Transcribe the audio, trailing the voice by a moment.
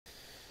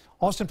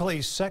Austin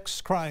Police sex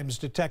crimes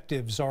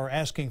detectives are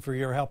asking for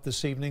your help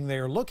this evening. They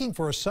are looking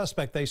for a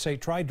suspect they say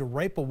tried to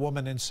rape a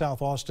woman in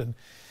South Austin.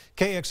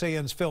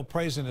 KXAN's Phil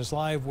Prazan is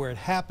live where it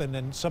happened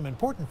and some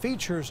important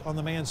features on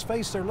the man's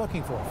face they're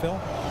looking for. Phil?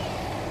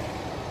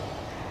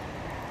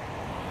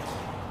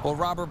 Well,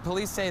 Robert,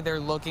 police say they're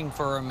looking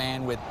for a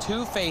man with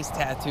 2 face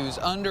tattoos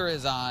under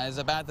his eyes,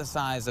 about the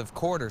size of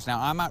quarters. Now,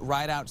 I'm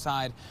right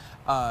outside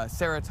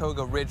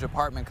Saratoga Ridge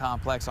apartment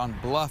complex on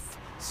Bluff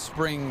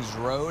Springs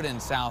Road in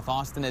South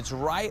Austin. It's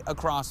right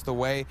across the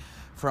way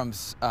from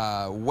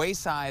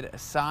Wayside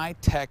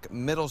Sci-Tech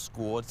Middle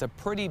School. It's a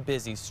pretty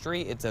busy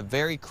street. It's a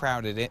very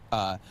crowded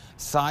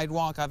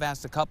sidewalk. I've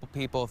asked a couple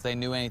people if they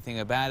knew anything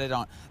about it.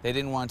 They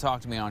didn't want to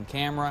talk to me on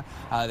camera.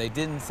 They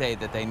didn't say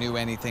that they knew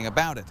anything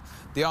about it.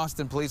 The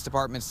Austin Police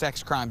Department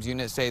Sex Crimes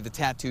Unit say the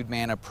tattooed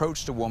man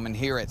approached a woman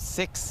here at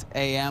 6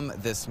 a.m.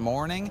 this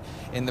morning.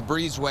 In the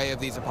breezeway of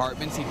these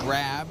apartments, he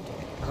grabbed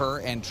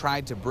her and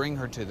tried to bring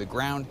her to the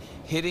ground,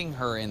 hitting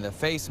her in the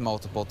face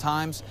multiple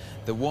times.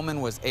 The woman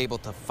was able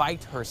to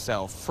fight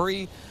herself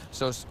free.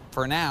 So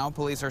for now,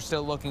 police are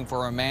still looking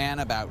for a man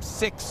about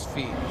 6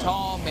 feet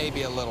tall,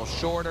 maybe a little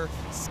shorter,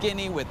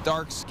 skinny with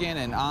dark skin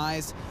and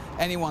eyes.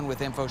 Anyone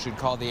with info should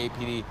call the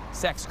APD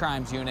Sex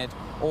Crimes Unit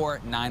or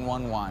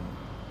 911.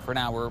 For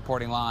now, we're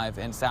reporting live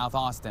in South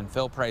Austin.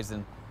 Phil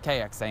Prazan,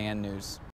 KXAN News.